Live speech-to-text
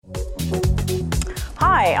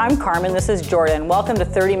Hi, I'm Carmen. This is Jordan. Welcome to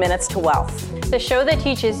 30 Minutes to Wealth, the show that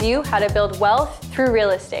teaches you how to build wealth through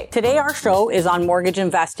real estate. Today, our show is on mortgage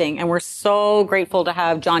investing, and we're so grateful to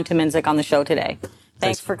have John Tamindzic on the show today.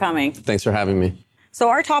 Thanks for coming. Thanks for having me. So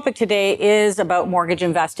our topic today is about mortgage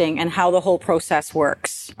investing and how the whole process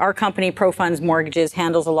works. Our company, ProFunds Mortgages,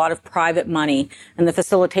 handles a lot of private money and the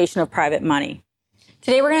facilitation of private money.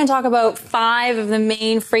 Today, we're going to talk about 5 of the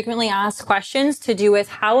main frequently asked questions to do with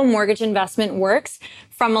how a mortgage investment works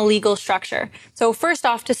from a legal structure. So first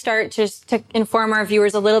off, to start, just to inform our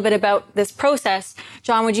viewers a little bit about this process,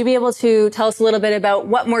 John, would you be able to tell us a little bit about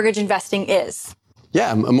what mortgage investing is?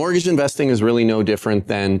 Yeah, mortgage investing is really no different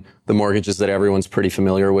than the mortgages that everyone's pretty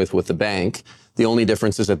familiar with the bank. The only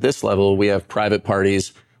difference is at this level, we have private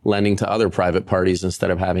parties lending to other private parties instead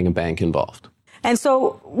of having a bank involved. And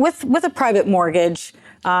so with a private mortgage,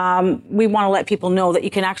 we want to let people know that you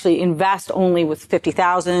can actually invest only with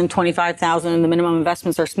 $50,000, $25,000. The minimum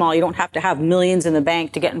investments are small. You don't have to have millions in the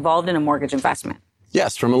bank to get involved in a mortgage investment.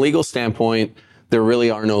 Yes, from a legal standpoint, there really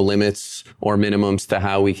are no limits or minimums to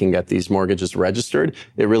how we can get these mortgages registered.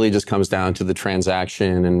 It really just comes down to the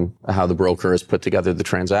transaction and how the broker has put together the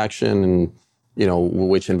transaction and, you know,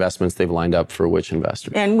 which investments they've lined up for which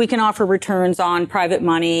investors. And we can offer returns on private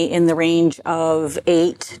money in the range of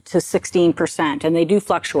 8 to 16%, and they do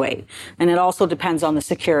fluctuate. And it also depends on the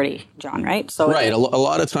security, John, right? So right. A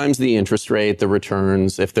lot of times the interest rate, the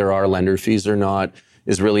returns, if there are lender fees or not,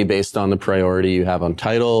 is really based on the priority you have on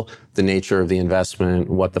title, the nature of the investment,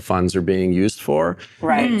 what the funds are being used for.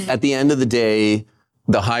 Right. At the end of the day,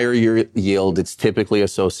 the higher your yield, it's typically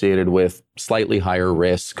associated with slightly higher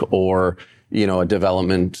risk or, you know, a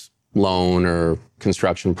development loan or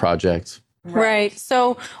construction project. Right.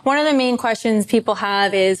 So one of the main questions people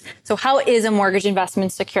have is, so how is a mortgage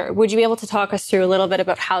investment secure? Would you be able to talk us through a little bit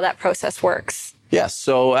about how that process works? Yes.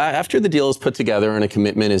 So after the deal is put together and a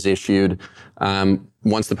commitment is issued,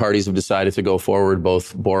 once the parties have decided to go forward,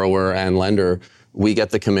 both borrower and lender, we get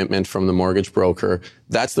the commitment from the mortgage broker.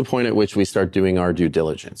 That's the point at which we start doing our due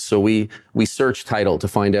diligence. So we search title to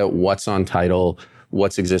find out what's on title,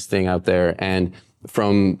 what's existing out there. And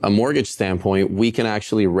from a mortgage standpoint, we can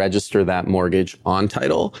actually register that mortgage on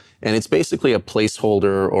title. And it's basically a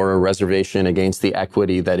placeholder or a reservation against the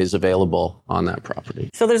equity that is available on that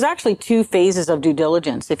property. So there's actually 2 phases of due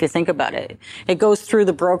diligence, if you think about it. It goes through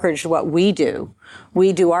the brokerage, what we do.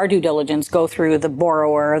 We do our due diligence, go through the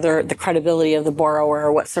borrower, the credibility of the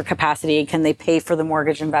borrower, what's their capacity, can they pay for the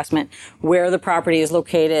mortgage investment, where the property is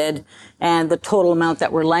located, and the total amount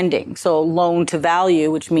that we're lending. So loan to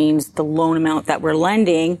value, which means the loan amount that we're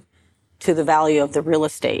lending to the value of the real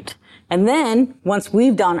estate. And then once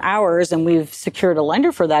we've done ours and we've secured a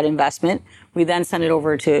lender for that investment, we then send it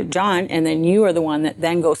over to John, and then you are the one that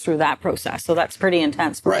then goes through that process. So that's pretty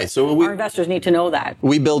intense. Right. So our investors need to know that.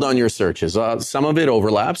 We build on your searches. Some of it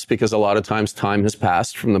overlaps because a lot of times time has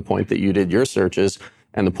passed from the point that you did your searches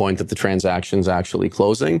and the point that the transaction's actually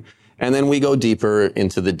closing. And then we go deeper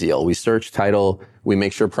into the deal. We search title. We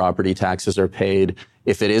make sure property taxes are paid.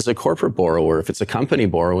 If it is a corporate borrower, if it's a company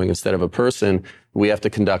borrowing instead of a person, we have to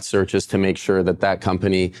conduct searches to make sure that that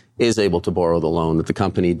company is able to borrow the loan, that the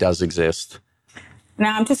company does exist.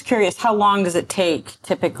 Now, I'm just curious, how long does it take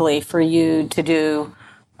typically for you to do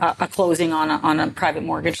a closing on a private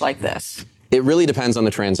mortgage like this? It really depends on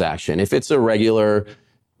the transaction. If it's a regular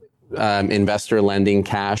investor lending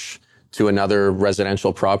cash to another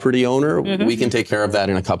residential property owner, we can take care of that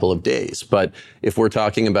in a couple of days. But if we're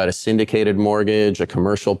talking about a syndicated mortgage, a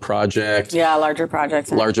commercial project. Yeah, larger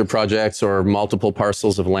projects. Larger projects or multiple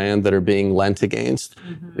parcels of land that are being lent against,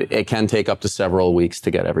 it can take up to several weeks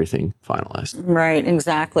to get everything finalized. Right,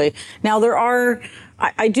 exactly. Now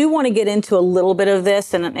I do want to get into a little bit of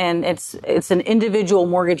this, and it's an individual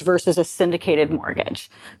mortgage versus a syndicated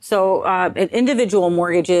mortgage. So an individual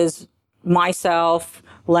mortgage is myself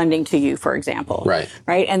lending to you, for example. Right.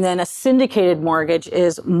 Right. And then a syndicated mortgage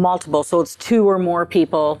is multiple. So it's 2 or more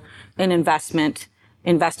people in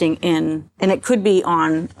investing in, and it could be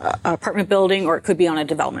on an apartment building or it could be on a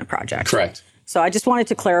development project. Correct. So I just wanted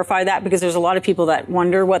to clarify that because there's a lot of people that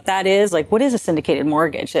wonder what that is. Like, what is a syndicated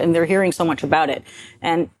mortgage? And they're hearing so much about it.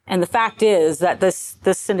 And the fact is that this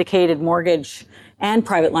syndicated mortgage and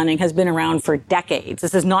private lending has been around for decades.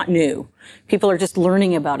 This is not new. People are just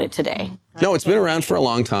learning about it today. No, it's been around for a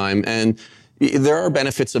long time, and there are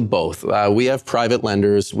benefits of both. We have private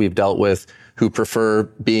lenders we've dealt with who prefer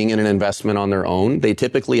being in an investment on their own. They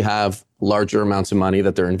typically have larger amounts of money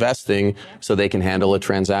that they're investing, so they can handle a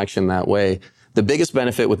transaction that way. The biggest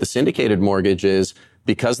benefit with the syndicated mortgage is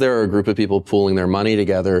because there are a group of people pooling their money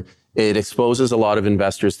together, it exposes a lot of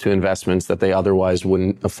investors to investments that they otherwise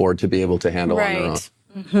wouldn't afford to be able to handle on their own.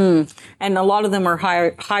 And a lot of them are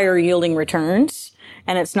higher yielding returns.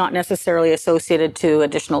 And it's not necessarily associated to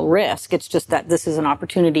additional risk. It's just that this is an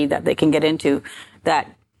opportunity that they can get into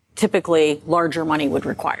that typically larger money would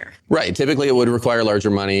require. Right. Typically it would require larger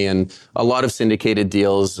money, and a lot of syndicated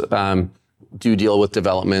deals do deal with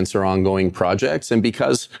developments or ongoing projects. And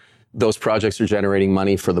because those projects are generating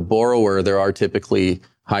money for the borrower, there are typically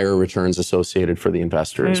higher returns associated for the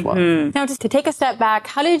investor as well. Now, just to take a step back,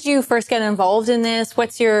 how did you first get involved in this?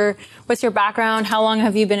 What's your background? How long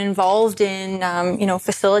have you been involved in,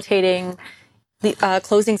 facilitating the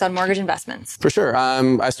closings on mortgage investments? For sure.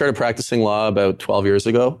 I started practicing law about 12 years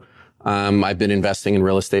ago. I've been investing in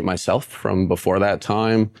real estate myself from before that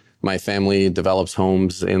time. My family develops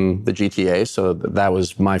homes in the GTA, so that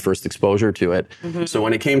was my first exposure to it. So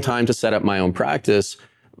when it came time to set up my own practice,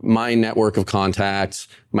 my network of contacts,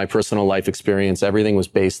 my personal life experience, everything was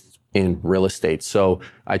based in real estate. So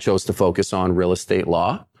I chose to focus on real estate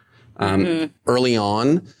law. Early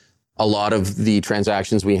on, a lot of the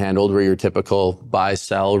transactions we handled were your typical buy,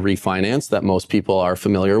 sell, refinance that most people are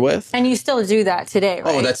familiar with. And you still do that today,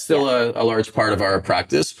 right? Oh, that's still a large part of our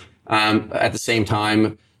practice. At the same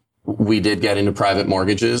time, we did get into private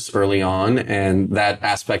mortgages early on, and that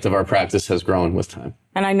aspect of our practice has grown with time.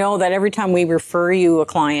 And I know that every time we refer you a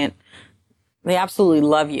client, they absolutely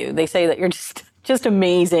love you. They say that you're just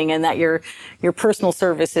amazing, and that your personal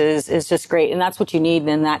service is just great. And that's what you need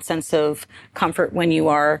in that sense of comfort when you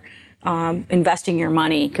are investing your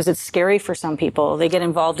money, because it's scary for some people. They get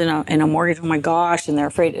involved in a mortgage. Oh my gosh. And they're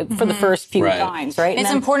afraid for the first few times, right? It's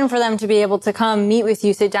important for them to be able to come meet with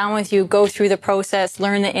you, sit down with you, go through the process,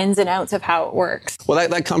 learn the ins and outs of how it works. Well,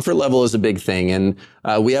 that comfort level is a big thing. And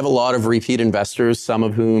we have a lot of repeat investors, some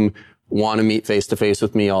of whom want to meet face to face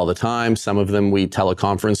with me all the time. Some of them we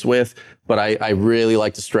teleconference with, but I really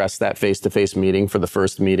like to stress that face to face meeting for the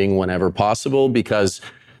first meeting whenever possible, because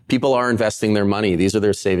people are investing their money. These are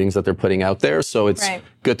their savings that they're putting out there. So it's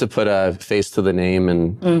good to put a face to the name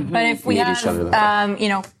and But if we have,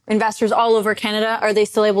 investors all over Canada, are they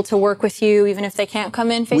still able to work with you even if they can't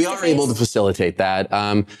come in face to face? We are able to facilitate that.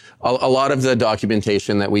 A lot of the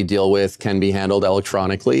documentation that we deal with can be handled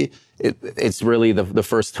electronically. It's really the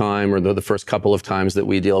first time, or the first couple of times that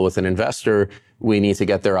we deal with an investor, we need to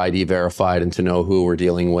get their ID verified and to know who we're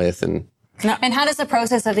dealing with. And how does the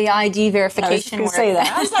process of the ID verification work? Say that.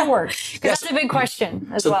 How does that work? Because that's a big question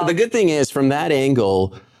as well. The good thing is, from that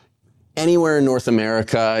angle, anywhere in North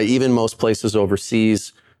America, even most places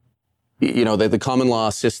overseas, the common law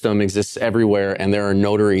system exists everywhere, and there are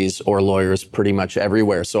notaries or lawyers pretty much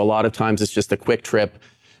everywhere. So a lot of times it's just a quick trip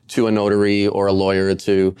to a notary or a lawyer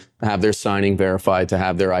to have their signing verified, to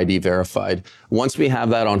have their ID verified. Once we have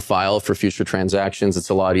that on file for future transactions, it's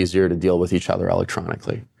a lot easier to deal with each other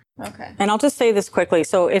electronically. Okay. And I'll just say this quickly.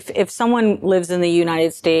 So if someone lives in the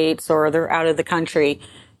United States or they're out of the country,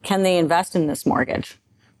 can they invest in this mortgage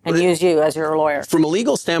and use you as your lawyer? From a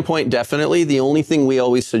legal standpoint, definitely. The only thing we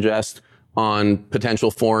always suggest on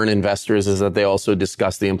potential foreign investors is that they also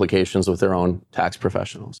discuss the implications with their own tax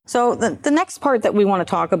professionals. So the next part that we want to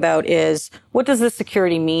talk about is, what does this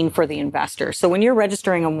security mean for the investor? So when you're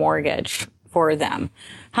registering a mortgage for them,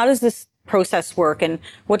 how does this process work, and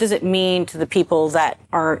what does it mean to the people that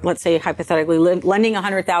are, let's say, hypothetically lending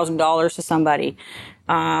 $100,000 to somebody?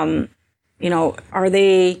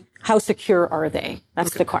 How secure are they?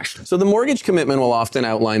 That's the question. So the mortgage commitment will often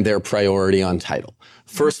outline their priority on title.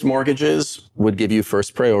 First mortgages would give you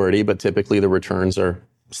first priority, but typically the returns are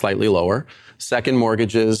slightly lower. Second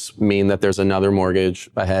mortgages mean that there's another mortgage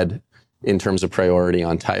ahead in terms of priority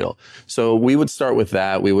on title. So we would start with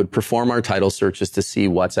that. We would perform our title searches to see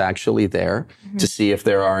what's actually there, to see if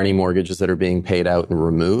there are any mortgages that are being paid out and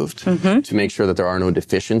removed, to make sure that there are no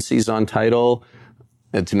deficiencies on title,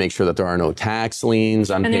 and to make sure that there are no tax liens,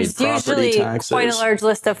 unpaid property taxes. And there's usually quite a large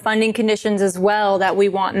list of funding conditions as well that we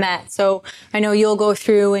want met. So I know you'll go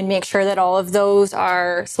through and make sure that all of those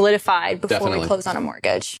are solidified before we close on a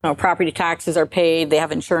mortgage. Property taxes are paid. They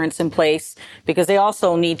have insurance in place, because they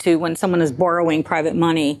also need to, when someone is borrowing private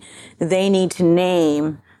money, they need to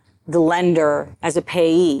name the lender as a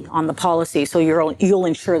payee on the policy. So you'll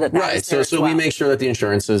ensure that right. So we make sure that the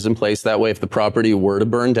insurance is in place. That way, if the property were to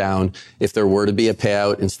burn down, if there were to be a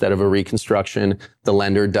payout instead of a reconstruction, the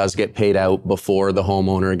lender does get paid out before the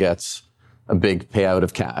homeowner gets a big payout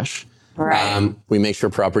of cash. Right. We make sure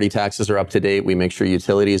property taxes are up to date. We make sure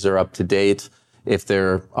utilities are up to date. If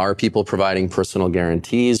there are people providing personal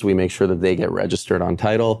guarantees, we make sure that they get registered on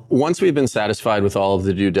title. Once we've been satisfied with all of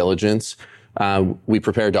the due diligence, we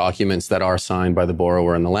prepare documents that are signed by the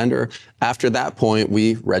borrower and the lender. After that point,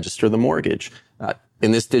 we register the mortgage.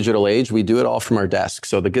 In this digital age, we do it all from our desk.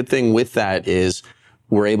 So the good thing with that is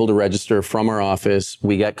we're able to register from our office.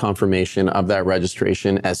 We get confirmation of that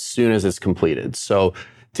registration as soon as it's completed. So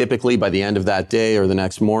typically by the end of that day or the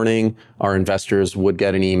next morning, our investors would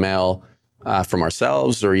get an email from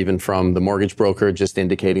ourselves or even from the mortgage broker just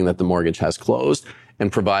indicating that the mortgage has closed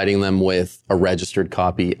and providing them with a registered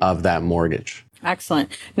copy of that mortgage.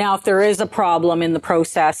 Excellent. Now, if there is a problem in the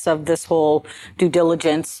process of this whole due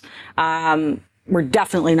diligence, we're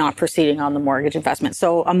definitely not proceeding on the mortgage investment.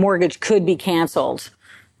 So a mortgage could be canceled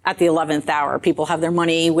at the 11th hour. People have their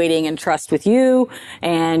money waiting in trust with you,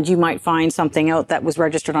 and you might find something out that was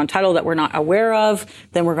registered on title that we're not aware of.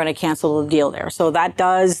 Then we're going to cancel the deal there. So that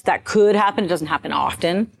could happen. It doesn't happen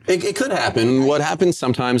often. It could happen. What happens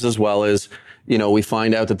sometimes as well is, we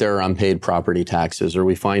find out that there are unpaid property taxes, or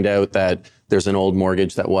we find out that there's an old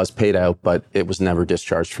mortgage that was paid out, but it was never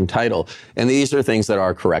discharged from title. And these are things that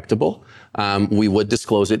are correctable. We would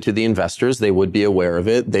disclose it to the investors. They would be aware of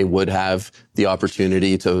it. They would have the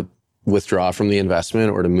opportunity to withdraw from the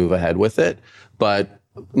investment or to move ahead with it. But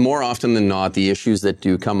more often than not, the issues that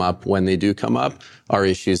do come up when they do come up are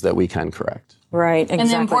issues that we can correct. Right, exactly. And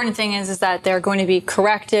the important thing is that they're going to be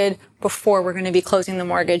corrected before we're going to be closing the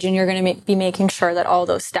mortgage, and you're going to be making sure that all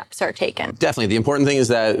those steps are taken. Definitely. The important thing is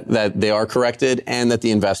that they are corrected and that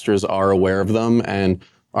the investors are aware of them and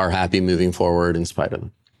are happy moving forward in spite of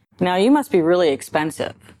them. Now, you must be really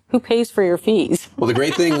expensive. Who pays for your fees? Well, the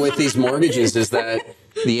great thing with these mortgages is that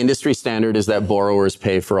the industry standard is that borrowers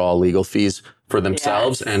pay for all legal fees for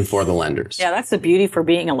themselves and for the lenders. Yeah, that's the beauty for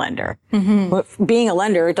being a lender. Mm-hmm. Being a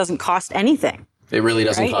lender, it doesn't cost anything. It really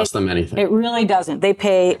doesn't cost them anything. It really doesn't. They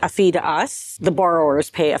pay a fee to us. The borrowers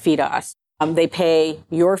pay a fee to us. They pay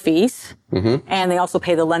your fees, and they also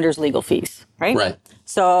pay the lender's legal fees, right? Right.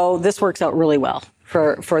 So this works out really well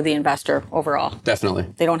for the investor overall. Definitely.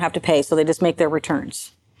 They don't have to pay, so they just make their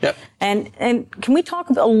returns. Yep. And can we talk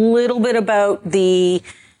a little bit about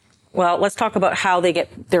let's talk about how they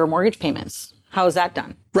get their mortgage payments. How is that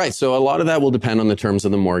done? Right. So a lot of that will depend on the terms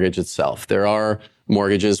of the mortgage itself. There are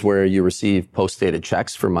mortgages where you receive post-dated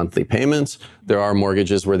checks for monthly payments. There are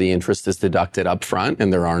mortgages where the interest is deducted up front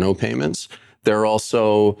and there are no payments. There are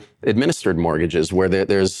also administered mortgages where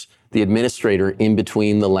there's the administrator in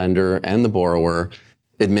between the lender and the borrower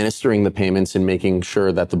administering the payments and making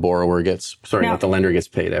sure that the that the lender gets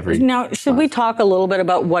paid every Now, should we talk a little bit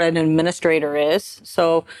about what an administrator is?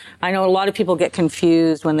 So I know a lot of people get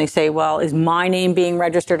confused when they say, well, is my name being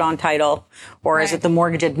registered on title, or is it the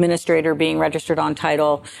mortgage administrator being registered on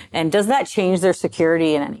title? And does that change their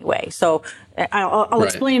security in any way? So I'll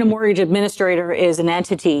explain. A mortgage administrator is an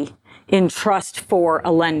entity in trust for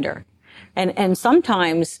a lender. And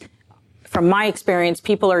sometimes, from my experience,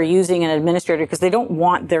 people are using an administrator because they don't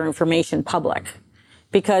want their information public,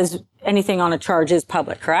 because anything on a charge is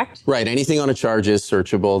public, correct? Right. Anything on a charge is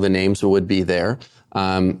searchable. The names would be there.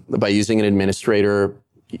 By using an administrator,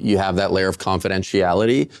 you have that layer of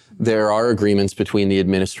confidentiality. There are agreements between the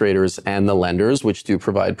administrators and the lenders, which do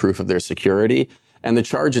provide proof of their security. And the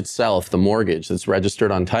charge itself, the mortgage that's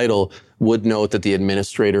registered on title, would note that the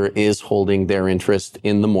administrator is holding their interest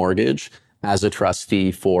in the mortgage as a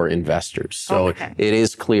trustee for investors. So it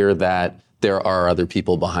is clear that there are other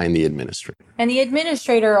people behind the administrator. And the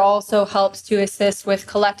administrator also helps to assist with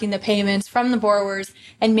collecting the payments from the borrowers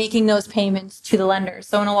and making those payments to the lenders.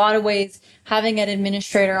 So in a lot of ways, having an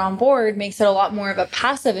administrator on board makes it a lot more of a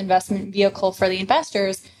passive investment vehicle for the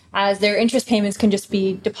investors, as their interest payments can just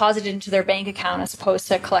be deposited into their bank account as opposed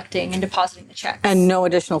to collecting and depositing the checks. And no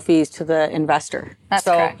additional fees to the investor. That's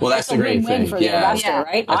correct. Well, that's the great thing. For the investor,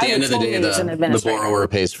 right? At the end of the day, the borrower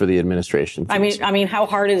pays for the administration fees. I mean, how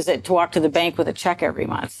hard is it to walk to the bank with a check every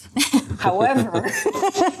month? However,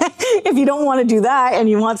 if you don't want to do that and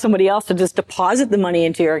you want somebody else to just deposit the money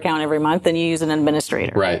into your account every month, then you use an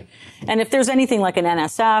administrator. Right. And if there's anything like an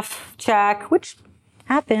NSF check, which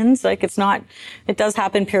happens, it does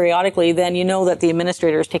happen periodically, then you know that the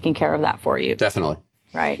administrator is taking care of that for you. Definitely.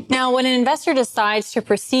 Right. Now, when an investor decides to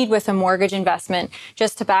proceed with a mortgage investment,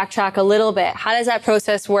 just to backtrack a little bit, how does that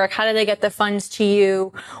process work? How do they get the funds to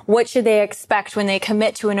you? What should they expect when they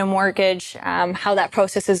commit to a mortgage? How that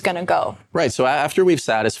process is going to go? Right. So after we've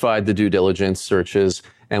satisfied the due diligence searches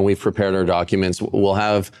and we've prepared our documents, we'll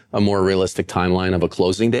have a more realistic timeline of a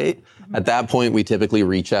closing date. At that point, we typically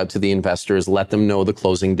reach out to the investors, let them know the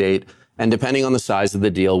closing date. And depending on the size of the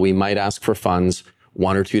deal, we might ask for funds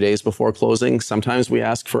 1 or 2 days before closing. Sometimes we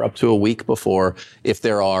ask for up to a week before, if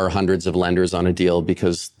there are hundreds of lenders on a deal,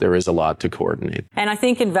 because there is a lot to coordinate. And I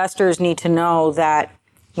think investors need to know that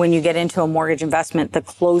when you get into a mortgage investment, the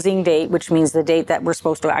closing date, which means the date that we're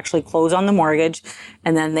supposed to actually close on the mortgage,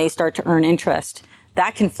 and then they start to earn interest,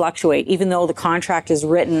 that can fluctuate. Even though the contract is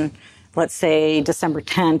written let's say December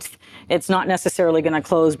 10th, it's not necessarily going to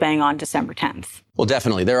close bang on December 10th. Well,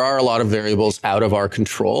 definitely. There are a lot of variables out of our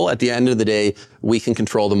control. At the end of the day, we can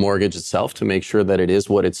control the mortgage itself to make sure that it is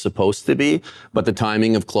what it's supposed to be. But the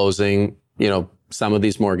timing of closing, some of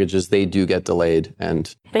these mortgages, they do get delayed.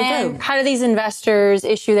 And how do these investors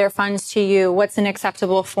issue their funds to you? What's an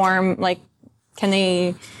acceptable form? Like, can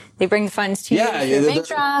they bring the funds to you through bank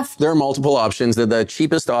draft? There are multiple options. The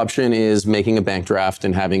cheapest option is making a bank draft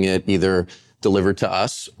and having it either delivered to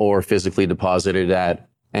us or physically deposited at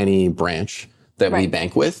any branch that we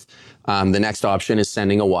bank with. The next option is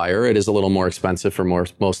sending a wire. It is a little more expensive for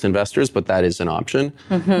most investors, but that is an option.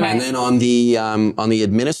 And then on the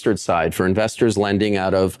administered side, for investors lending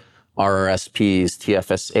out of RRSPs,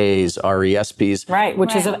 TFSAs, RESPs. Right,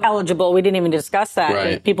 which is eligible. We didn't even discuss that.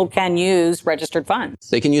 Right. People can use registered funds.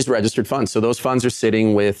 They can use registered funds. So those funds are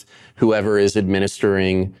sitting with whoever is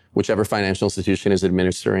administering, whichever financial institution is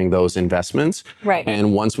administering those investments. Right.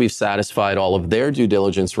 And once we've satisfied all of their due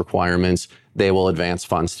diligence requirements, they will advance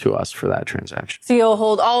funds to us for that transaction. So you'll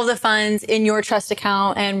hold all of the funds in your trust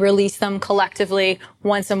account and release them collectively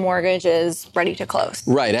once a mortgage is ready to close.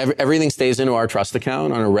 Right. Everything stays into our trust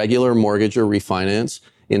account on a regular mortgage or refinance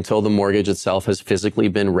until the mortgage itself has physically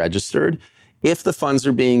been registered. If the funds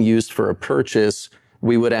are being used for a purchase,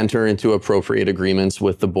 we would enter into appropriate agreements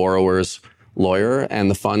with the borrower's lawyer,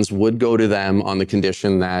 and the funds would go to them on the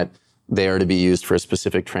condition that they are to be used for a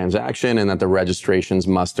specific transaction and that the registrations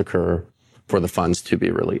must occur for the funds to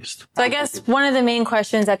be released. So I guess one of the main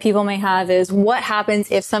questions that people may have is what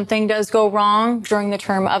happens if something does go wrong during the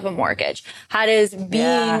term of a mortgage? How does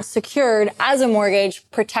being secured as a mortgage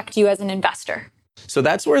protect you as an investor? So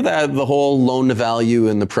that's where the whole loan to value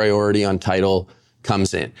and the priority on title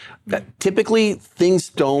comes in. Typically, things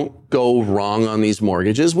don't go wrong on these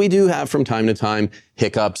mortgages. We do have from time to time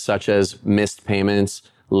hiccups such as missed payments,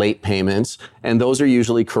 late payments, and those are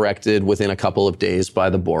usually corrected within a couple of days by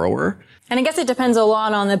the borrower. And I guess it depends a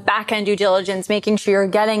lot on the back end due diligence, making sure you're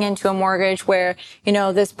getting into a mortgage where,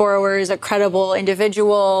 this borrower is a credible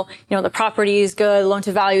individual, the property is good, loan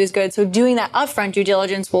to value is good. So doing that upfront due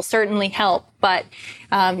diligence will certainly help. But,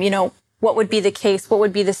 what would be the case? What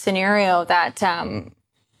would be the scenario that an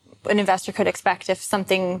investor could expect if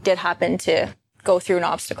something did happen to go through an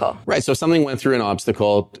obstacle? Right. So if something went through an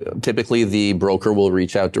obstacle, typically the broker will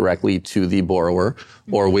reach out directly to the borrower,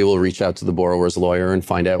 or we will reach out to the borrower's lawyer and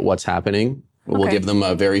find out what's happening. We'll give them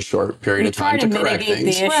a very short period of time to correct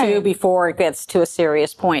things. The issue before it gets to a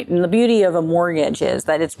serious point. And the beauty of a mortgage is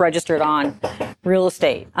that it's registered on real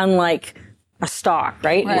estate, unlike a stock,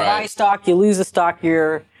 right? You buy a stock, you lose a stock,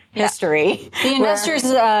 your history. The investor's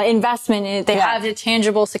investment, they have a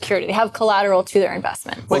tangible security. They have collateral to their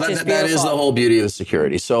investment. Well, that is the whole beauty of the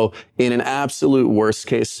security. So in an absolute worst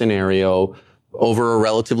case scenario, over a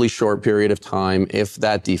relatively short period of time, if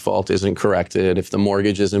that default isn't corrected, if the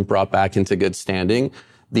mortgage isn't brought back into good standing,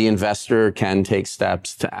 the investor can take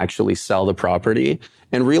steps to actually sell the property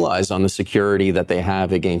and realize on the security that they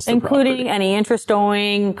have against the property. Including any interest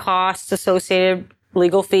owing, costs associated,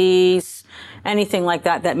 legal fees, anything like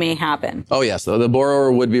that may happen. Oh, yes. So the borrower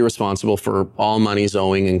would be responsible for all monies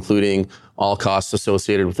owing, including all costs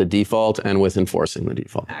associated with the default and with enforcing the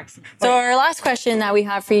default. Excellent. So our last question that we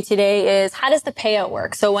have for you today is, how does the payout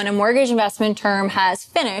work? So when a mortgage investment term has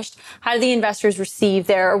finished, how do the investors receive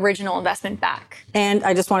their original investment back? And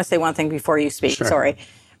I just want to say one thing before you speak. Sure. Sorry.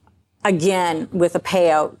 Again, with a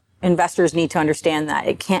payout, investors need to understand that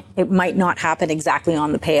it might not happen exactly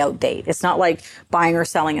on the payout date. It's not like buying or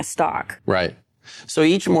selling a stock. Right. So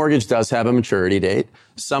each mortgage does have a maturity date.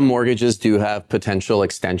 Some mortgages do have potential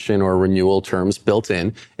extension or renewal terms built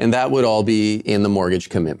in, and that would all be in the mortgage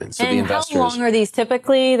commitment. So and the investors, how long are these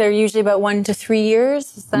typically? They're usually about 1 to 3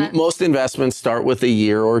 years. Is that? Most investments start with a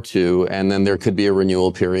year or two, and then there could be a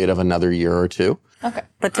renewal period of another year or two. Okay.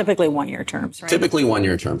 But typically 1 year terms, right? Typically 1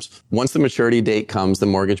 year terms. Once the maturity date comes, the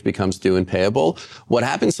mortgage becomes due and payable. What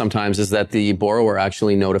happens sometimes is that the borrower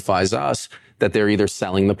actually notifies us that they're either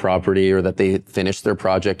selling the property or that they finished their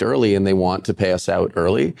project early and they want to pay us out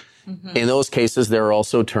early. Mm-hmm. In those cases, there are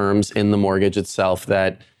also terms in the mortgage itself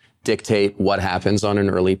that dictate what happens on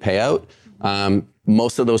an early payout.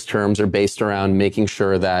 Most of those terms are based around making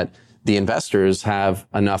sure that the investors have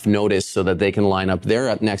enough notice so that they can line up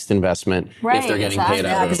their next investment if they're getting paid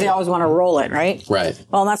out. Yeah, because they always want to roll it, right? Right.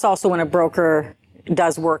 Well, and that's also when a broker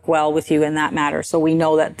does work well with you in that matter. So we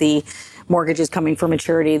know that the mortgage is coming for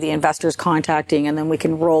maturity, the investor's contacting, and then we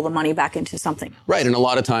can roll the money back into something. Right. And a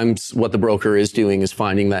lot of times what the broker is doing is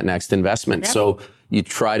finding that next investment. Yep. So you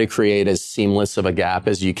try to create as seamless of a gap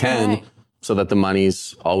as you can so that the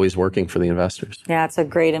money's always working for the investors. Yeah, it's a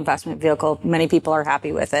great investment vehicle. Many people are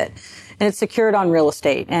happy with it. And it's secured on real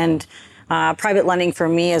estate. And private lending for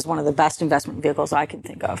me is one of the best investment vehicles I can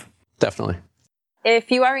think of. Definitely.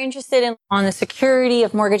 If you are interested on the security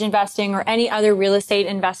of mortgage investing or any other real estate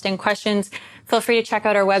investing questions, feel free to check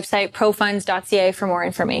out our website, profunds.ca, for more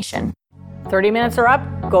information. 30 minutes are up.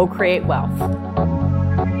 Go create wealth.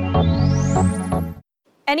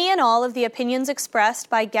 Any and all of the opinions expressed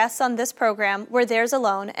by guests on this program were theirs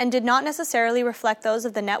alone and did not necessarily reflect those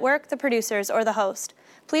of the network, the producers, or the host.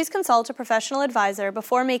 Please consult a professional advisor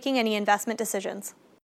before making any investment decisions.